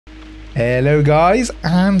Hello guys,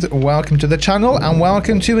 and welcome to the channel, and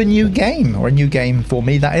welcome to a new game, or a new game for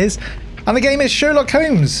me that is. And the game is Sherlock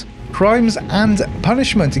Holmes, Crimes and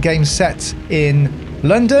Punishment, a game set in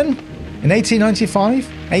London in 1895,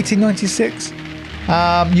 1896.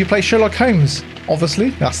 You play Sherlock Holmes, obviously,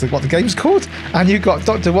 that's what the game's called, and you've got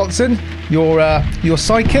Dr. Watson, your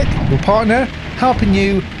sidekick, your partner, helping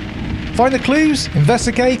you find the clues,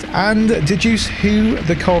 investigate, and deduce who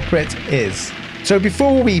the culprit is. So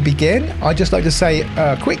before we begin, I'd just like to say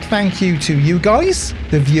a quick thank you to you guys,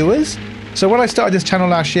 the viewers. So when I started this channel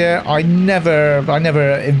last year, I never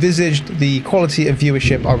envisaged the quality of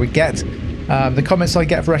viewership I would get. The comments I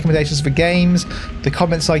get for recommendations for games, the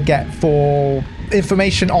comments I get for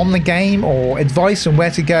information on the game or advice on where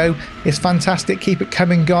to go is fantastic. Keep it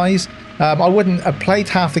coming, guys. I wouldn't have played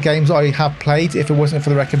half the games I have played if it wasn't for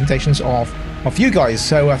the recommendations of you guys.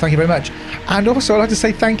 So thank you very much. And also I'd like to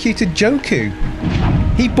say thank you to Joku.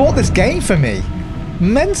 He bought this game for me.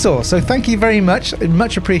 Mentor. So thank you very much.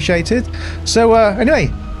 Much appreciated. So anyway,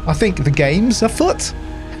 I think the game's afoot.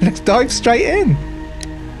 Let's dive straight in.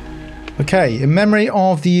 Okay, in memory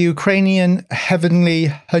of the Ukrainian Heavenly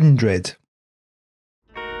 100.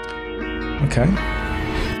 Okay.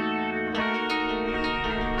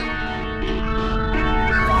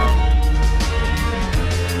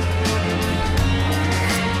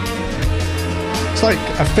 It's like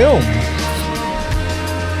a film.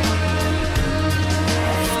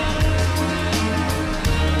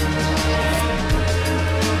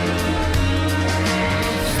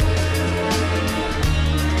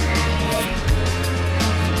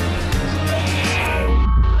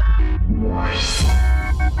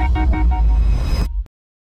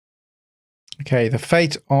 Okay, the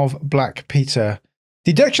fate of Black Peter.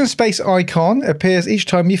 Deduction space icon appears each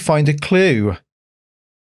time you find a clue.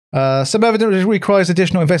 Some evidence requires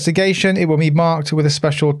additional investigation. It will be marked with a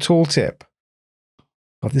special tooltip.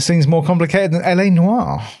 God, this seems more complicated than LA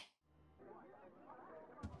Noire.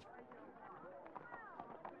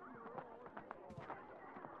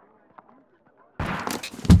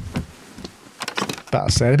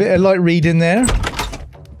 That's a bit of light reading there.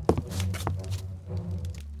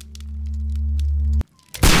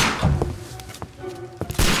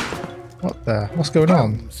 What's going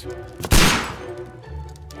on?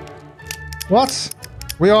 What?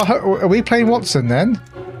 Are we playing Watson then?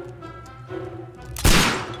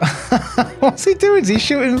 What's he doing? Is he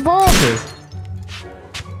shooting vases?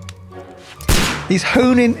 He's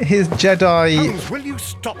honing his Jedi. Holmes, will you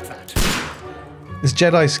stop that? His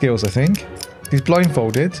Jedi skills, I think. He's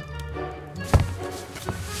blindfolded.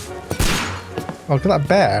 Oh, look at that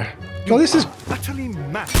bear. Oh, this is utterly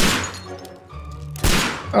mad.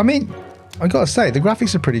 I mean, I gotta say, the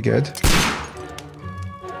graphics are pretty good.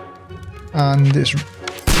 And it's...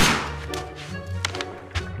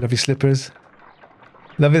 Love your slippers.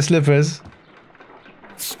 Love your slippers.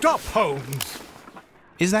 Stop, Holmes!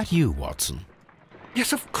 Is that you, Watson?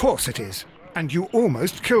 Yes, of course it is. And you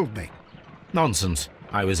almost killed me. Nonsense.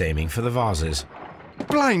 I was aiming for the vases.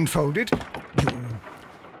 Blindfolded?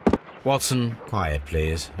 Watson, quiet,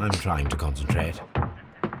 please. I'm trying to concentrate.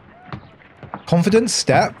 Confident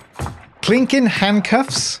step. Clinking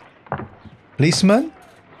handcuffs. Policeman.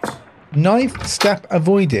 Ninth step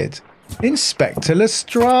avoided. Inspector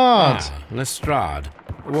Lestrade. Ah, Lestrade.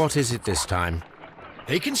 What is it this time?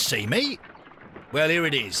 He can see me. Well, here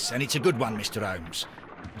it is, and it's a good one, Mr. Holmes.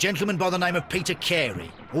 A gentleman by the name of Peter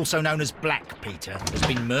Carey, also known as Black Peter, has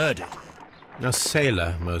been murdered. A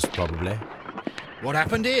sailor, most probably. What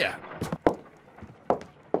happened here?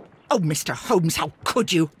 Oh, Mr. Holmes, how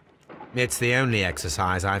could you? It's the only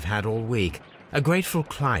exercise I've had all week. A grateful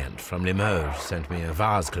client from Limoges sent me a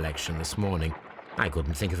vase collection this morning. I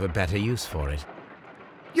couldn't think of a better use for it.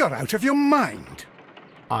 You're out of your mind.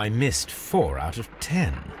 I missed 4 out of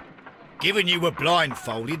 10. Given you were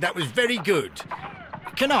blindfolded, that was very good.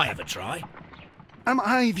 Can I have a try? Am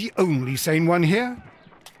I the only sane one here?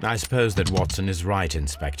 I suppose that Watson is right,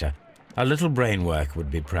 Inspector. A little brain work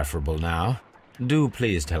would be preferable now. Do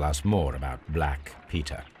please tell us more about Black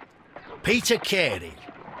Peter. Peter Carey,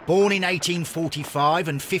 born in 1845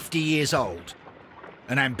 and 50 years old.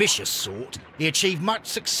 An ambitious sort, he achieved much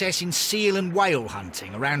success in seal and whale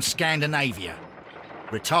hunting around Scandinavia.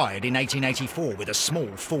 Retired in 1884 with a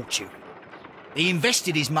small fortune. He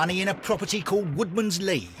invested his money in a property called Woodman's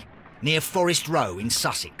Lee, near Forest Row in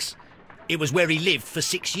Sussex. It was where he lived for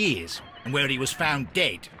 6 years, and where he was found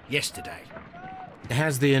dead yesterday.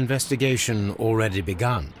 Has the investigation already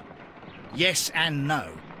begun? Yes and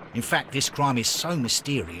no. In fact, this crime is so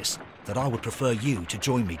mysterious that I would prefer you to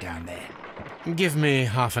join me down there. Give me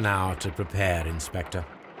half an hour to prepare, Inspector.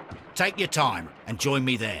 Take your time and join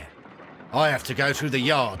me there. I have to go through the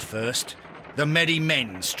yard first. The Medi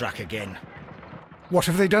men struck again. What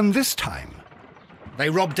have they done this time? They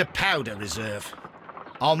robbed a powder reserve.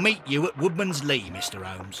 I'll meet you at Woodman's Lee, Mr.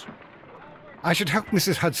 Holmes. I should help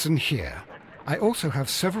Mrs. Hudson here. I also have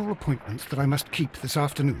several appointments that I must keep this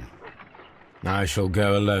afternoon. I shall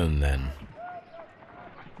go alone then.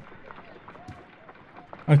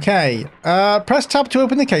 Okay, press tab to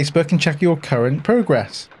open the casebook and check your current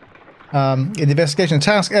progress. In the investigation,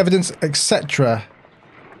 task, evidence, etc.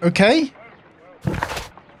 Okay?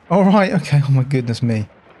 Alright, okay, oh my goodness me.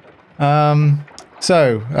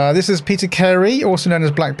 This is Peter Carey, also known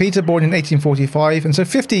as Black Peter, born in 1845, and so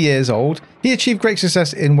 50 years old. He achieved great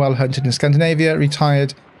success in well hunting in Scandinavia,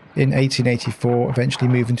 retired in 1884, eventually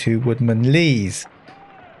moving to Woodman Lees.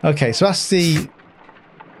 Okay, so that's the...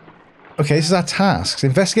 Okay, this is our task.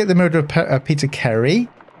 Investigate the murder of Peter Carey.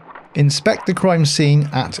 Inspect the crime scene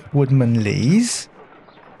at Woodman Lees.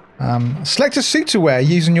 Select a suit to wear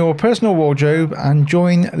using your personal wardrobe and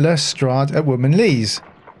join Lestrade at Woodman Lees.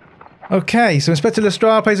 Okay, so Inspector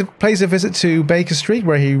Lestrade pays a visit to Baker Street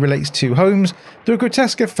where he relates to Holmes through a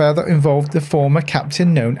grotesque affair that involved the former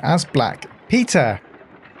captain known as Black Peter.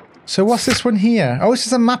 So what's this one here? Oh, this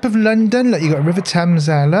is a map of London. Look, you got River Thames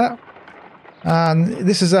there, look. And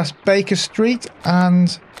this is us Baker Street,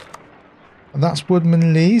 and that's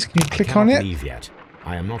Woodman Lees. Can you click on it? Leave yet.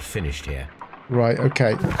 I am not finished here. Right,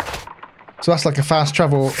 okay. So that's like a fast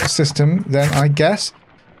travel system then, I guess.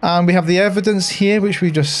 And we have the evidence here, which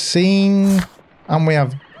we've just seen. And we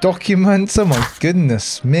have documents. Oh my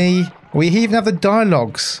goodness me. We even have the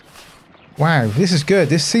dialogues. Wow, this is good.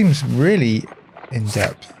 This seems really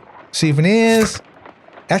in-depth. Souvenirs.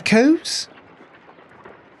 Echoes.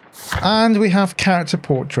 And we have character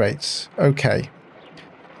portraits. Okay.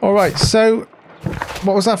 Alright, so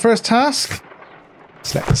what was our first task?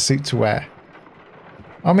 Select the suit to wear.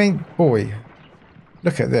 I mean, boy,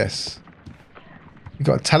 look at this. We've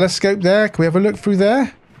got a telescope there. Can we have a look through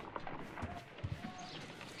there?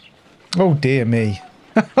 Oh dear me.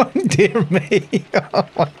 Oh dear me. Oh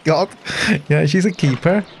my god. Yeah, she's a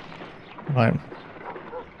keeper. Right.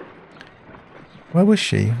 Where was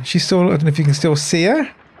she? She's still, I don't know if you can still see her.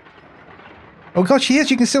 Oh god, she is.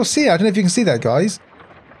 You can still see her. I don't know if you can see that, guys.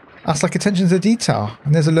 That's like attention to detail.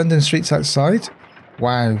 And there's a London streets outside.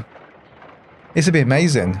 Wow. This would be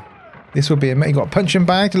amazing. This would be amazing. You got a punching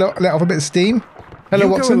bag to let off a bit of steam. Hello,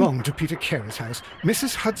 you Watson. go along to Peter Carey's house.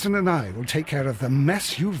 Mrs. Hudson and I will take care of the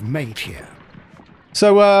mess you've made here.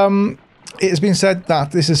 So, it has been said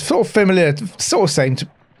that this is sort of familiar, sort of same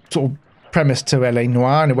sort of premise to L.A.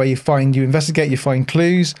 Noire, in a way you investigate, you find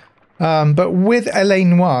clues. But with L.A.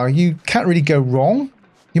 Noire, you can't really go wrong.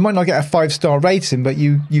 You might not get a 5-star rating, but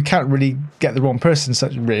you can't really get the wrong person,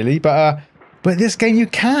 such really. But this game you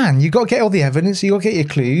can. You got to get all the evidence. You got to get your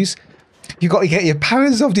clues. You got to get your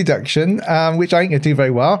powers of deduction, which I ain't gonna do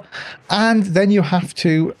very well. And then you have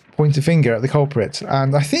to point a finger at the culprit.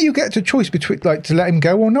 And I think you get to choice between like to let him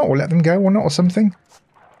go or not, or let them go or not, or something.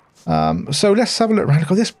 So let's have a look around.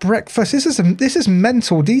 Look at this breakfast. This is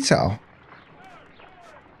mental detail.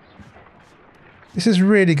 This is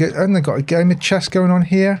really good. And they've got a game of chess going on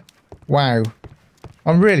here. Wow.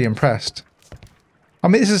 I'm really impressed. I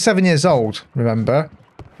mean, this is 7 years old, remember?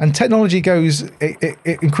 And technology goes... It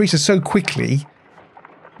increases so quickly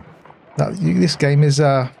that this game is...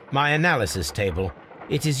 My analysis table.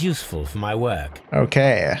 It is useful for my work.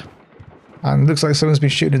 Okay. And looks like someone's been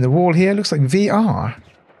shooting in the wall here. Looks like VR.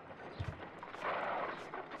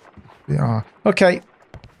 VR. Okay.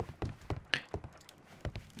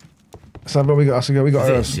 So what we got? So we got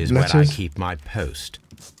this is letters. where I keep my post.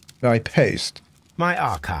 My post. My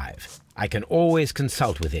archive. I can always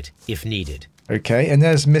consult with it if needed. Okay, and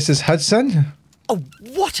there's Mrs. Hudson. Oh,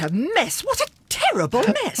 what a mess! What a terrible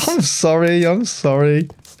mess! I'm sorry.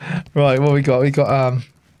 Right, what we got? We got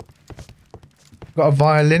a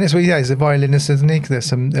violinist. Well, yeah, he's a violinist, isn't he?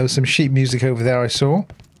 There was some sheet music over there I saw.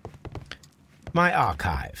 My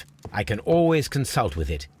archive. I can always consult with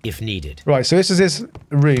it if needed. Right, so this is his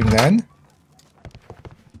room then.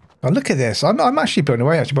 Oh, look at this. I'm actually blown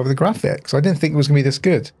away actually by the graphics. I didn't think it was going to be this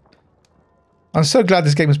good. I'm so glad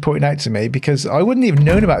this game was pointed out to me because I wouldn't even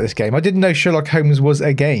known about this game. I didn't know Sherlock Holmes was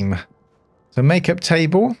a game. So makeup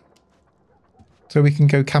table. So we can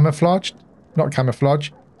go camouflaged. Not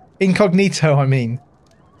camouflage. Incognito, I mean.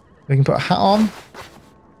 We can put a hat on.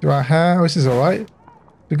 Do our hair. Oh, this is alright.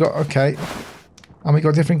 We got, okay. And we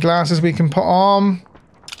got different glasses we can put on.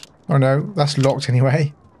 Oh no, that's locked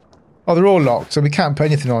anyway. Oh, they're all locked, so we can't put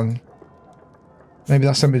anything on. Maybe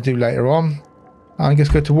that's something to do later on. And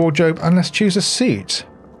just go to wardrobe and let's choose a suit.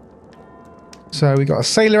 So we got a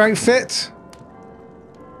sailor outfit.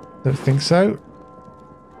 Don't think so.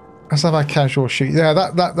 Let's have our casual shoot. Yeah,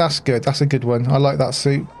 that's good. That's a good one. I like that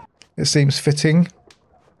suit. It seems fitting.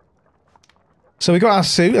 So we got our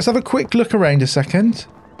suit. Let's have a quick look around a second.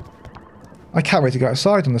 I can't wait to go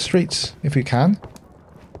outside on the streets, if we can.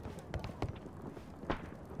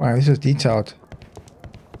 Wow, this is detailed.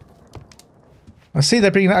 I see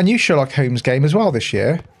they're bringing out a new Sherlock Holmes game as well this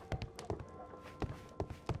year.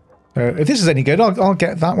 So if this is any good, I'll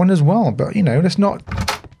get that one as well. But you know, let's not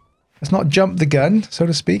jump the gun, so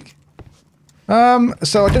to speak. So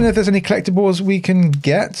I don't know if there's any collectibles we can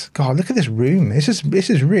get. God, look at this room. This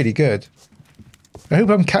is really good. I hope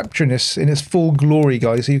I'm capturing this in its full glory,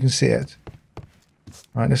 guys, so you can see it.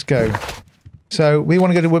 All right, let's go. So we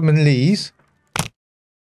want to go to Woodman Lee's.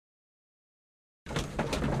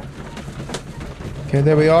 Okay,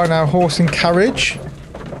 there we are now. Horse and carriage.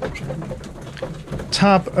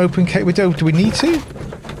 Tab open cake. Do we need to?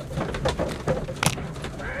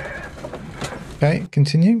 Okay,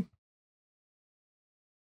 continue.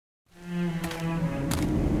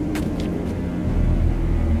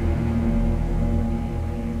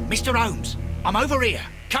 Mr. Holmes, I'm over here.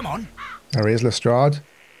 Come on. There he is, Lestrade.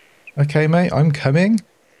 Okay, mate, I'm coming.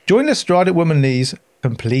 Join Lestrade at Woman Lee's.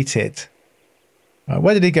 Completed.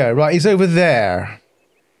 Where did he go? Right, he's over there.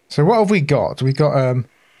 So what have we got? We got a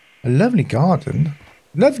lovely garden.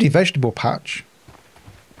 Lovely vegetable patch.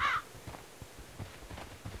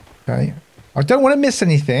 Okay. I don't want to miss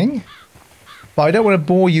anything. But I don't want to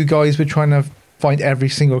bore you guys with trying to find every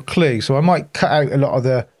single clue. So I might cut out a lot of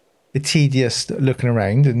the tedious looking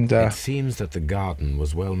around. And it seems that the garden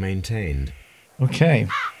was well maintained. Okay.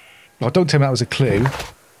 Well, don't tell me that was a clue.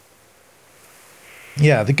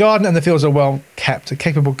 Yeah, the garden and the fields are well kept. A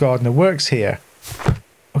capable gardener works here.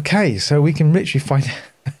 Okay, so we can literally find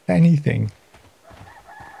anything.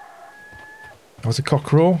 That was a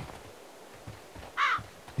cockerel.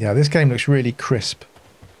 Yeah, this game looks really crisp.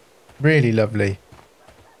 Really lovely.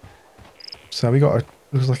 So we got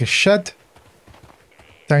looks like a shed.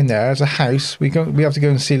 Down there's a house. We have to go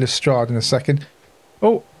and see Lestrade in a second.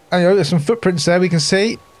 Oh, hang on, there's some footprints there we can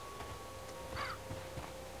see.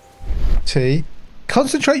 T.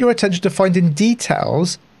 Concentrate your attention to finding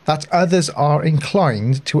details that others are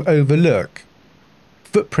inclined to overlook.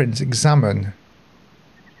 Footprints examine.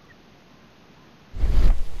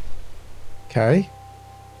 Okay.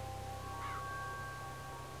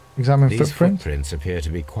 Examine These footprints. Footprints appear to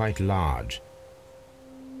be quite large.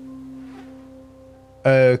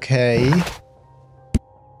 Okay.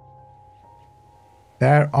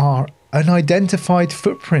 There are unidentified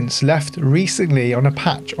footprints left recently on a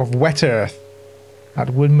patch of wet earth at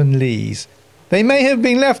Woodman Lee's. They may have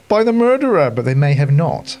been left by the murderer, but they may have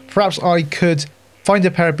not. Perhaps I could find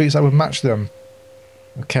a pair of boots that would match them.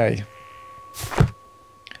 Okay.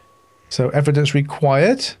 So evidence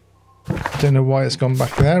required. Don't know why it's gone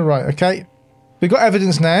back there. Right, okay. We've got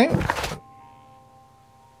evidence now.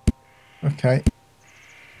 Okay.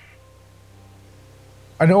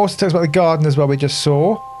 And it also talks about the garden as well we just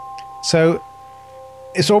saw. So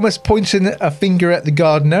it's almost pointing a finger at the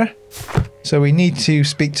gardener. So we need to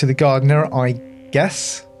speak to the gardener, I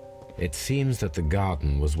guess. It seems that the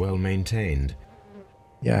garden was well maintained.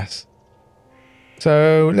 Yes.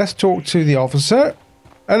 So let's talk to the officer.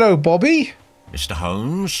 Hello, Bobby. Mr.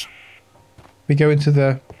 Holmes? We go into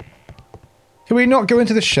the... Can we not go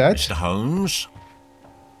into the shed? Mr. Holmes?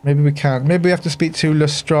 Maybe we can't. Maybe we have to speak to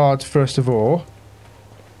Lestrade first of all.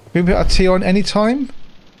 Can we put our tea on any time?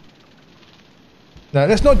 No,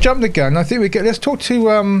 let's not jump the gun. I think we get... Let's talk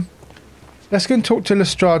to... Let's go and talk to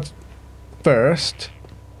Lestrade first.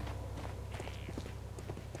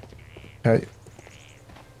 Okay.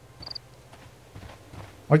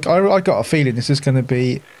 I got a feeling this is going to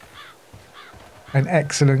be an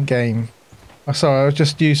excellent game. Oh, sorry, I was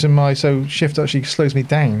just using my... So shift actually slows me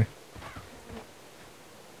down.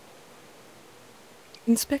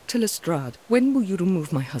 Inspector Lestrade, when will you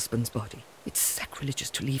remove my husband's body? It's sacrilegious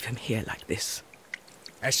to leave him here like this.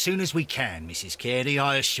 As soon as we can, Mrs. Carey,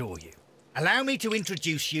 I assure you. Allow me to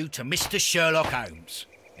introduce you to Mr. Sherlock Holmes.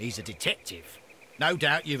 He's a detective. No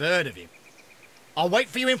doubt you've heard of him. I'll wait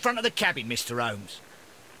for you in front of the cabin, Mr. Holmes.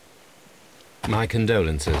 My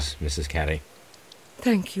condolences, Mrs. Carey.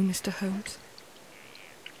 Thank you, Mr. Holmes.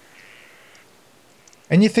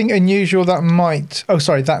 Anything unusual that might... Oh,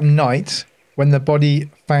 sorry, that night when the body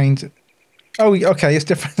found... Oh, okay, it's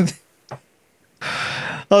different.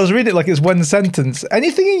 I was reading it like it's one sentence.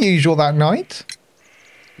 Anything unusual that night?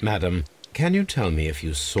 Madam, can you tell me if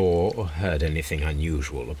you saw or heard anything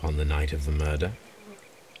unusual upon the night of the murder?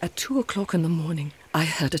 At 2 o'clock in the morning, I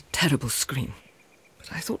heard a terrible scream.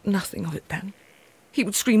 But I thought nothing of it then. He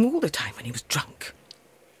would scream all the time when he was drunk.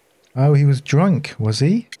 Oh, he was drunk, was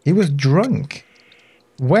he? He was drunk.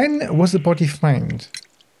 When was the body found?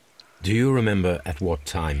 Do you remember at what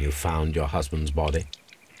time you found your husband's body?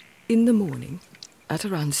 In the morning, at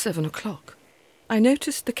around 7 o'clock. I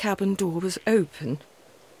noticed the cabin door was open,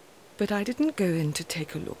 but I didn't go in to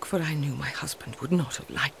take a look, for I knew my husband would not have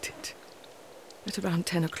liked it. At around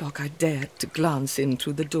 10 o'clock I dared to glance in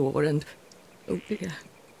through the door and... oh dear.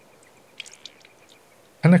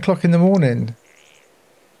 10 o'clock in the morning.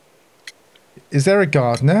 Is there a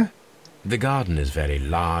gardener? The garden is very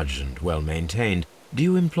large and well maintained. Do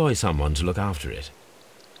you employ someone to look after it?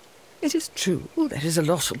 It is true, there is a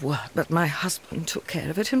lot of work, but my husband took care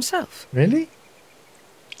of it himself. Really?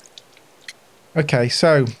 Okay,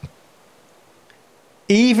 so...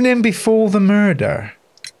 evening before the murder.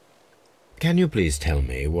 Can you please tell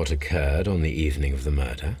me what occurred on the evening of the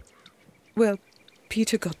murder? Well,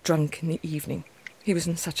 Peter got drunk in the evening. He was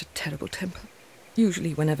in such a terrible temper.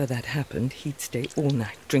 Usually whenever that happened, he'd stay all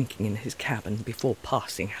night drinking in his cabin before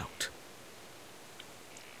passing out.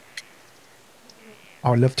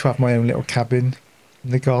 I'd love to have my own little cabin in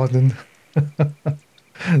the garden.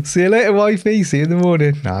 See you later, wifey. See you in the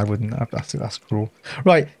morning. No, I wouldn't. That's cruel.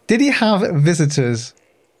 Right. Did he have visitors?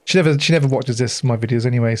 She never watches my videos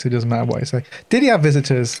anyway, so it doesn't matter what I say. Did he have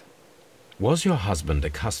visitors? Was your husband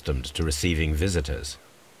accustomed to receiving visitors?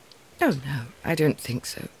 Oh, no, I don't think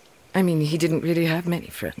so. I mean, he didn't really have many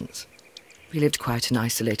friends. We lived quite an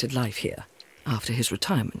isolated life here, after his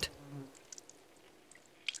retirement.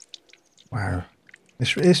 Wow.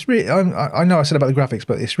 It's really... I know I said about the graphics,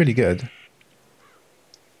 but it's really good.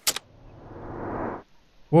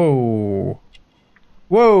 Whoa.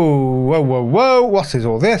 Whoa, whoa, whoa, whoa. What is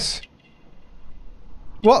all this?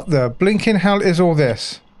 What the blinking hell is all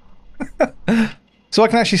this? So I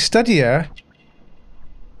can actually study her.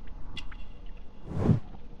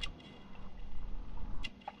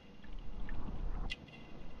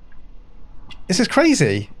 This is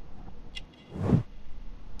crazy.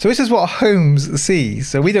 So this is what Holmes sees.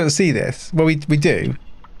 So we don't see this. Well, we do.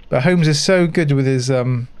 But Holmes is so good with his...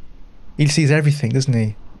 he sees everything, doesn't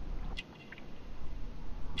he?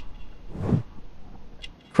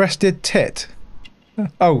 Crested tit.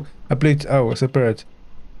 Oh, a blue... oh, it's a bird.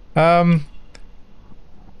 What's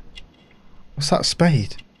that?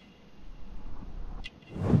 Spade.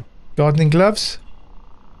 Gardening gloves.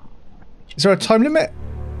 Is there a time limit?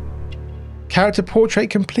 Character portrait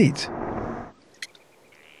complete.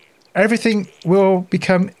 Everything will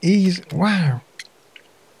become easy. Wow.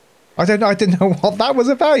 I didn't know what that was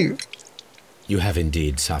about. You have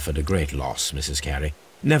indeed suffered a great loss, Mrs. Carey.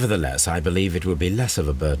 Nevertheless, I believe it will be less of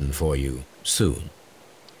a burden for you soon.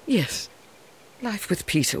 Yes. Life with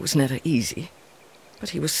Peter was never easy, but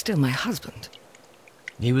he was still my husband.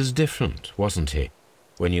 He was different, wasn't he,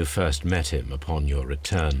 when you first met him upon your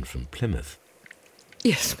return from Plymouth?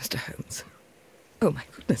 Yes, Mr. Holmes. Oh my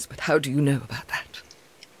goodness, but how do you know about that?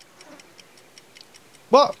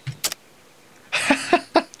 What?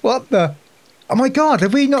 What the? Oh my god,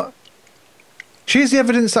 have we not... Choose the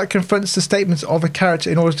evidence that confronts the statements of a character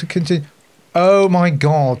in order to continue... Oh my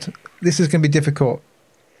god. This is going to be difficult.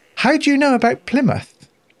 How do you know about Plymouth?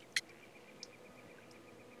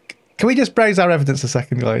 Can we just browse our evidence a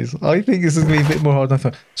second, guys? I think this is going to be a bit more hard than I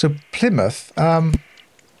thought. So, Plymouth... I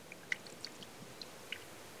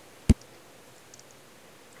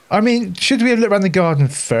mean, should we have looked around the garden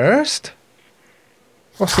first?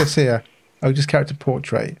 What's this here? Oh, just character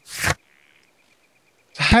portrait. So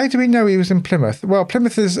how do we know he was in Plymouth? Well,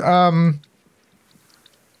 Plymouth is a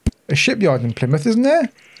shipyard in Plymouth, isn't there?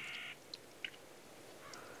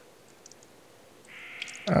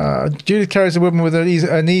 Judith Carey is a woman with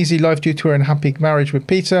an easy life due to her unhappy marriage with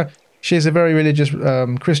Peter. She is a very religious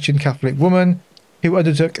Christian Catholic woman who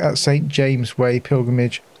undertook at St. James' Way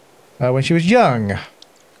pilgrimage when she was young.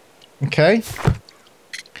 Okay.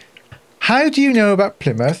 How do you know about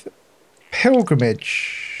Plymouth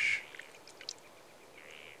pilgrimage?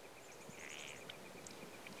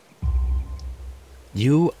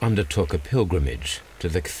 You undertook a pilgrimage to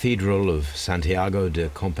the Cathedral of Santiago de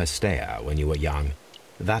Compostela when you were young.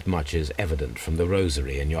 That much is evident from the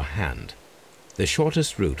rosary in your hand. The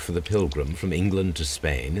shortest route for the pilgrim from England to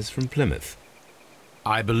Spain is from Plymouth.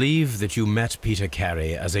 I believe that you met Peter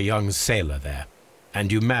Carey as a young sailor there,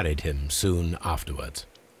 and you married him soon afterwards.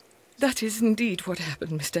 That is indeed what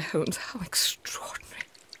happened, Mr. Holmes. How extraordinary.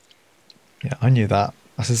 Yeah, I knew that.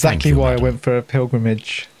 That's exactly why I went for a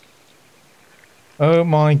pilgrimage. Oh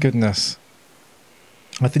my goodness.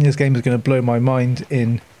 I think this game is going to blow my mind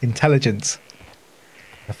in intelligence.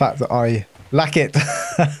 The fact that I lack it.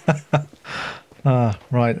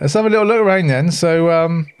 Right. Let's have a little look around then.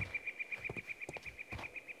 So,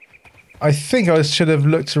 I think I should have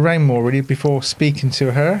looked around more really before speaking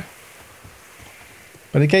to her.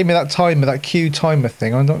 But it gave me that timer, that Q timer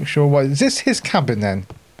thing. I'm not sure why. Is this his cabin then?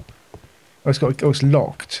 Oh, it's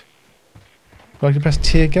locked. Do I can press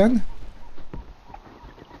T again?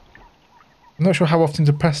 I'm not sure how often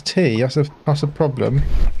to press T. That's a problem.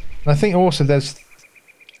 And I think also there's...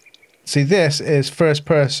 See, this is first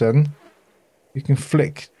person. You can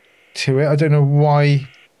flick to it. I don't know why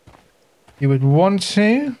you would want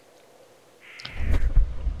to.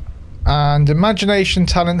 And imagination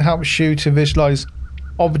talent helps you to visualize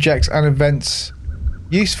objects and events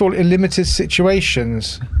useful in limited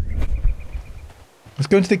situations. Let's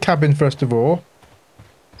go into the cabin first of all.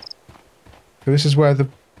 So this is where the...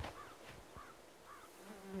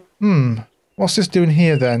 What's this doing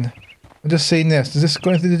here then? I've just seen this. Does this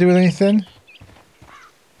got anything to do with anything?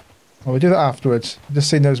 Oh, we'll do that afterwards. I've just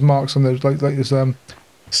seen those marks on those, like those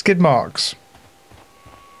skid marks.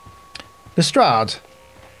 Lestrade.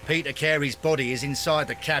 Peter Carey's body is inside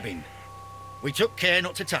the cabin. We took care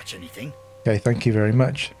not to touch anything. Okay, thank you very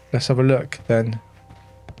much. Let's have a look then.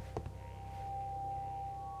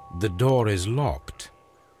 The door is locked.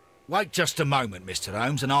 Wait just a moment, Mr.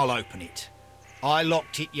 Holmes, and I'll open it. I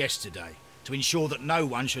locked it yesterday to ensure that no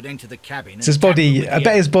one should enter the cabin. It's his body. I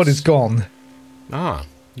bet his body's gone. Ah,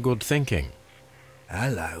 good thinking.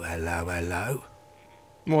 Hello, hello, hello.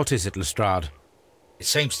 What is it, Lestrade? It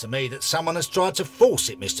seems to me that someone has tried to force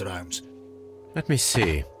it, Mr. Holmes. Let me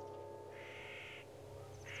see.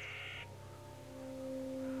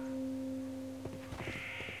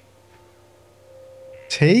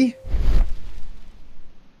 T?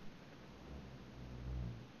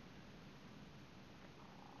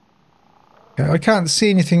 Okay, I can't see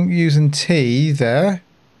anything using T there.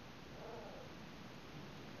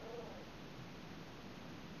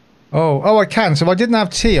 Oh, I can. So if I didn't have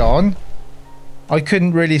T on, I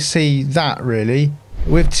couldn't really see that, really.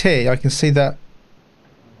 With T, I can see that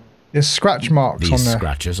there's scratch marks on there. These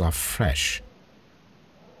scratches are fresh.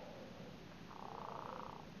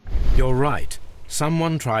 You're right.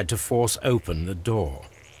 Someone tried to force open the door.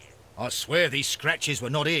 I swear these scratches were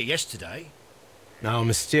not here yesterday. Our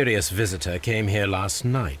mysterious visitor came here last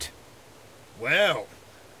night. Well,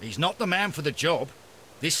 he's not the man for the job.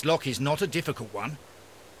 This lock is not a difficult one.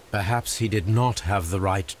 Perhaps he did not have the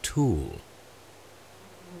right tool.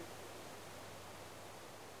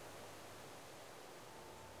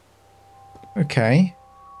 Okay.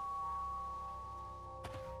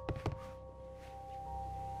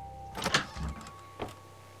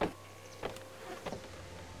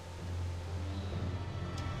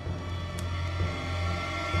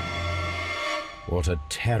 What a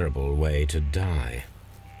terrible way to die.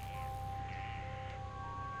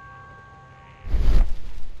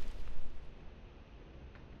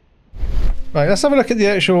 Right, let's have a look at the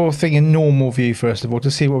actual thing in normal view first of all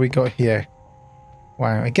to see what we got here.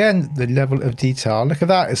 Wow, again, the level of detail. Look at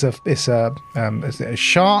that. Is it a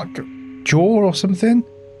shark jaw or something?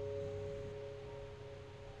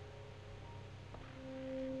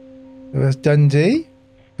 There's Dundee.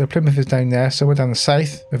 The Plymouth is down there, somewhere down the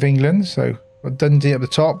south of England. So got Dundee at the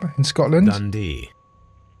top in Scotland. Dundee.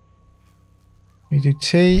 We do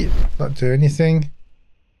T. Not do anything.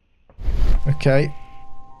 Okay.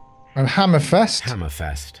 And Hammerfest.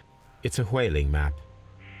 Hammerfest. It's a whaling map.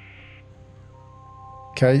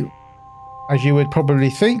 Okay. As you would probably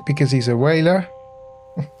think, because he's a whaler.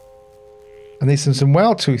 And these are some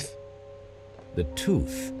whale tooth. The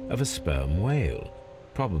tooth of a sperm whale.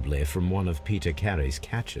 Probably from one of Peter Carey's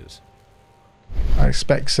catches. I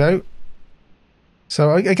expect so.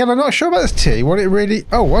 So, again, I'm not sure about this T. What it really...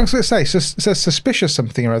 Oh, what was it say? It says suspicious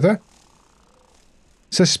something or other.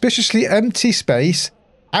 Suspiciously empty space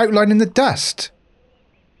outlined in the dust.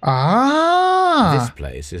 Ah! This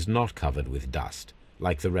place is not covered with dust,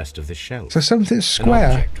 like the rest of the shelf. So something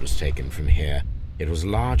square. An object was taken from here. It was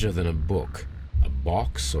larger than a book. A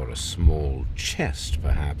box or a small chest,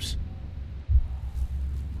 perhaps.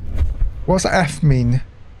 What's the F mean?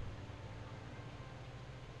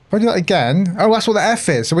 If I do that again... Oh, that's what the F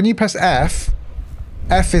is. So when you press F,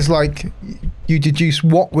 F is like you deduce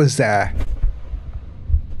what was there.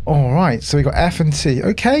 Alright, so we got F and T.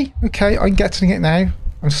 Okay, I'm getting it now.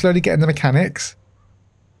 I'm slowly getting the mechanics.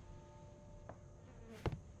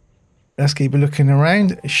 Let's keep looking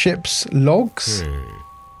around. Ship's logs.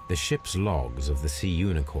 The ship's logs of the Sea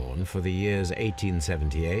Unicorn for the years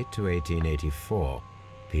 1878 to 1884.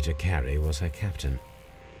 Peter Carey was her captain.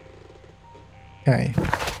 Okay.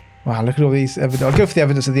 Wow, look at all these evidence. I'll go for the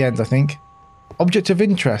evidence at the end, I think. Object of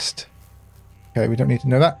interest. Okay, we don't need to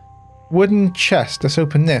know that. Wooden chest. Let's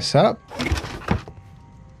open this up.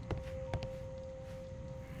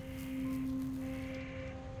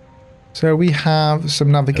 So we have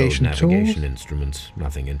some navigation Old tools. navigation instruments,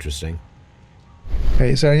 nothing interesting.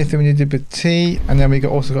 Okay, is there anything we need to do with tea? And then we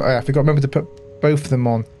also got, oh, I forgot, remember to put both of them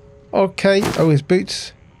on. Okay, oh, his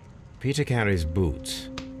boots. Peter Carey's boots.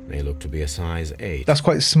 They look to be a size 8. That's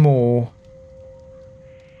quite small,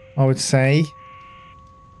 I would say.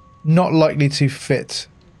 Not likely to fit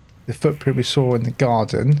the footprint we saw in the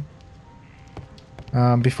garden.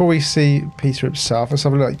 Before we see Peter himself, let's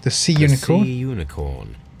have a look at the Sea Unicorn. The Sea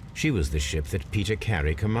Unicorn. She was the ship that Peter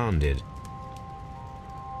Carey commanded.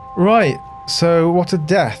 Right, so what a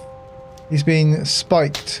death. He's been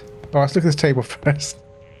spiked. Oh, let's look at this table first.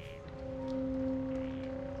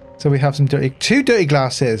 So we have some two dirty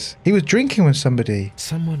glasses. He was drinking with somebody.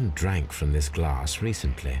 Someone drank from this glass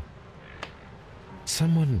recently.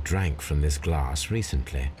 Someone drank from this glass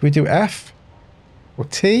recently. Can we do F? Or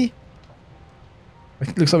T?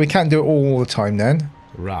 It looks like we can't do it all the time then.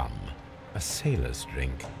 Rum. A sailor's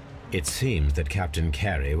drink. It seems that Captain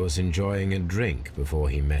Carey was enjoying a drink before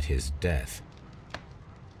he met his death.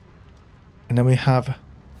 And then we have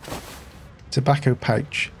tobacco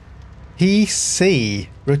pouch. PC.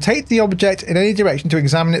 Rotate the object in any direction to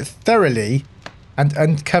examine it thoroughly and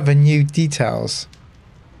uncover new details.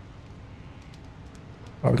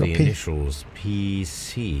 Oh, we've got The P. initials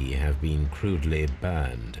PC have been crudely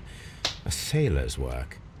burned. A sailor's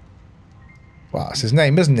work. Well, that's his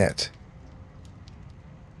name, isn't it?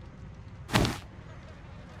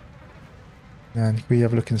 And can we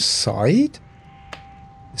have a look inside?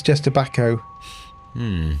 It's just tobacco.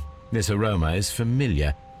 This aroma is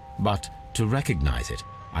familiar, but to recognize it,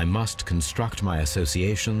 I must construct my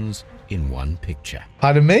associations in one picture.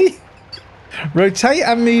 Pardon me? Rotate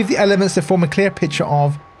and move the elements to form a clear picture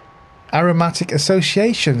of aromatic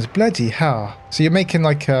associations. Bloody hell. So you're making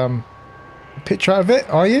like a picture out of it,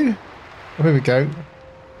 are you? Oh, here we go.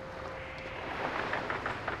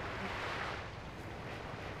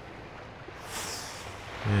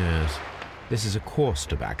 Yes, this is a coarse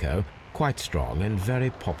tobacco, quite strong and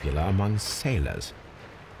very popular among sailors.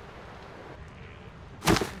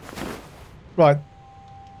 Right.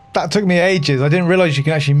 That took me ages. I didn't realise you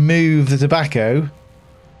can actually move the tobacco.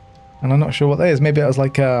 And I'm not sure what that is. Maybe it was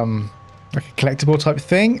like a collectible type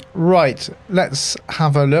thing. Right. Let's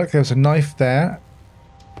have a look. There's a knife there.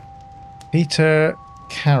 Peter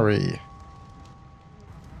Carey.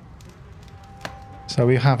 So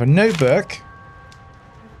we have a notebook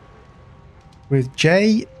with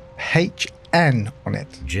JHN on it.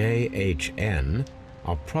 JHN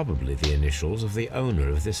are probably the initials of the owner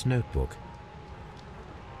of this notebook.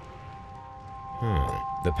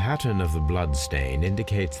 The pattern of the blood stain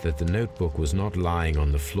indicates that the notebook was not lying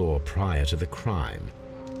on the floor prior to the crime,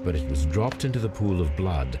 but it was dropped into the pool of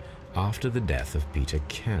blood after the death of Peter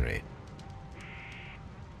Carey.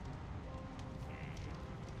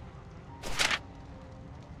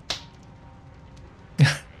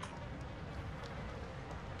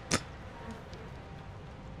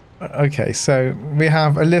 Okay, so we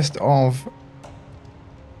have a list of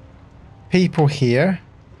people here.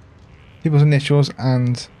 People's initials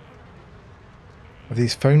and are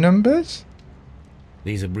these phone numbers?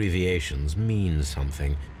 These abbreviations mean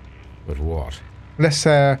something, but what? Let's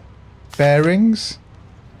bearings.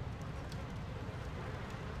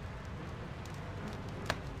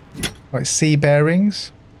 Like sea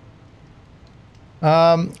bearings.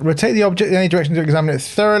 Rotate the object in any direction to examine it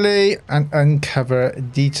thoroughly and uncover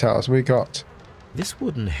details. We got. This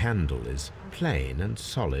wooden handle is plain and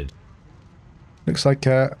solid. Looks like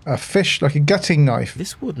a fish, like a gutting knife.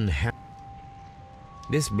 This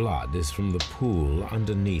blood is from the pool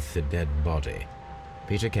underneath the dead body.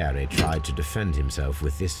 Peter Carey tried to defend himself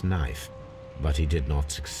with this knife, but he did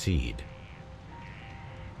not succeed.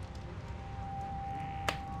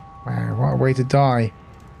 Wow, what a way to die.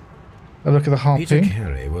 A look at the harpoon. Peter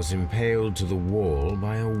Carey was impaled to the wall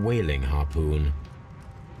by a whaling harpoon.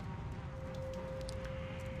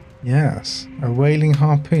 Yes, a whaling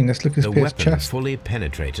harpoon. Let's look at The his weapon chest. fully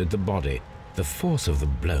penetrated the body. The force of the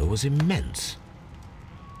blow was immense.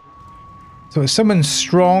 So it's someone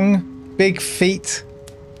strong, big feet.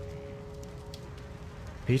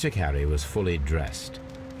 Peter Carey was fully dressed.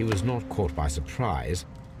 He was not caught by surprise.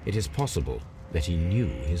 It is possible that he knew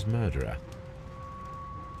his murderer.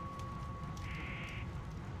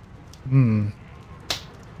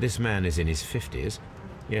 This man is in his 50s,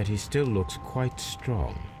 yet he still looks quite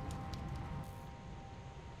strong.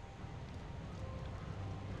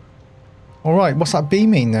 All right, what's that B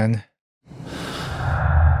mean then?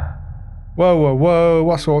 Whoa, whoa, whoa!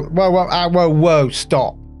 What's all? Whoa, whoa, whoa, whoa!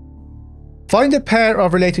 Stop! Find a pair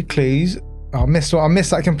of related clues. Oh, I missed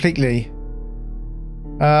that completely.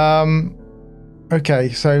 Okay,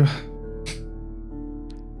 so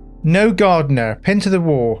No gardener. Pinned to the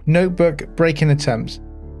wall. Notebook. Break-in attempts.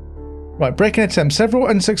 Right, break-in attempts. Several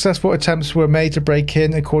unsuccessful attempts were made to break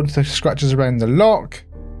in according to scratches around the lock.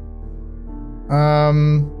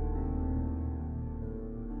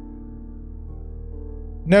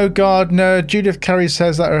 No gardener. Judith Carey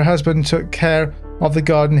says that her husband took care of the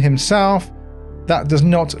garden himself. That does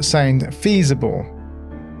not sound feasible.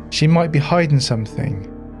 She might be hiding something.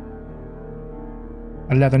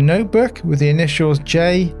 A leather notebook with the initials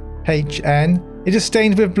JHN. It is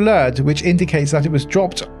stained with blood, which indicates that it was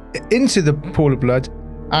dropped into the pool of blood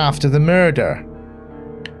after the murder.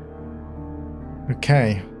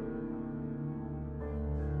 Okay.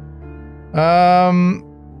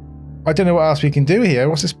 I don't know what else we can do here.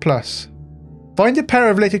 What's this plus? Find a pair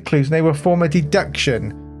of related clues and they will form a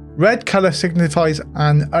deduction. Red colour signifies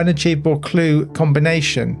an unachievable clue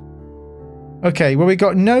combination. Okay, well we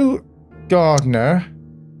got no gardener.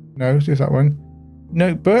 No, there's that one.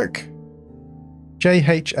 Notebook.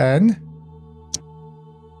 JHN.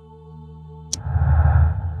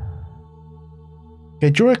 Okay,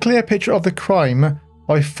 draw a clear picture of the crime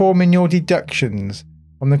by forming your deductions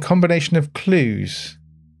from the combination of clues.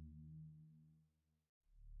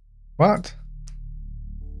 What?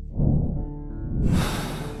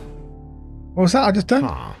 What was that I just done?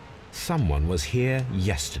 Ah, someone was here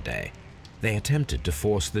yesterday. They attempted to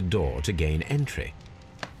force the door to gain entry.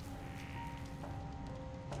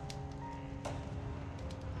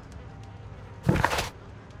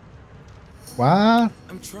 What?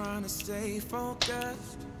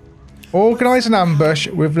 Organise an ambush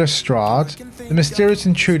with Lestrade. The mysterious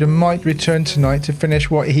intruder might return tonight to finish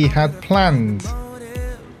what he had planned.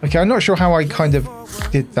 Okay, I'm not sure how I kind of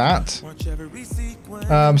did that.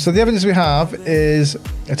 So the evidence we have is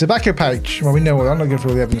a tobacco pouch. Well, we know what. I'm not going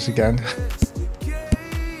through all the evidence again.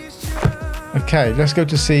 Okay, let's go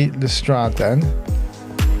to see Lestrade then.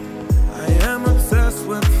 I am obsessed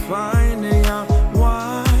with finding out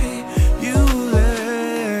why you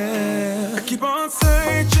left. I keep on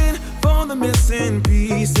searching for the missing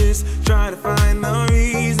pieces, trying to find the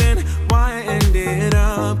reason why I ended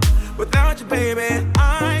up without you, baby.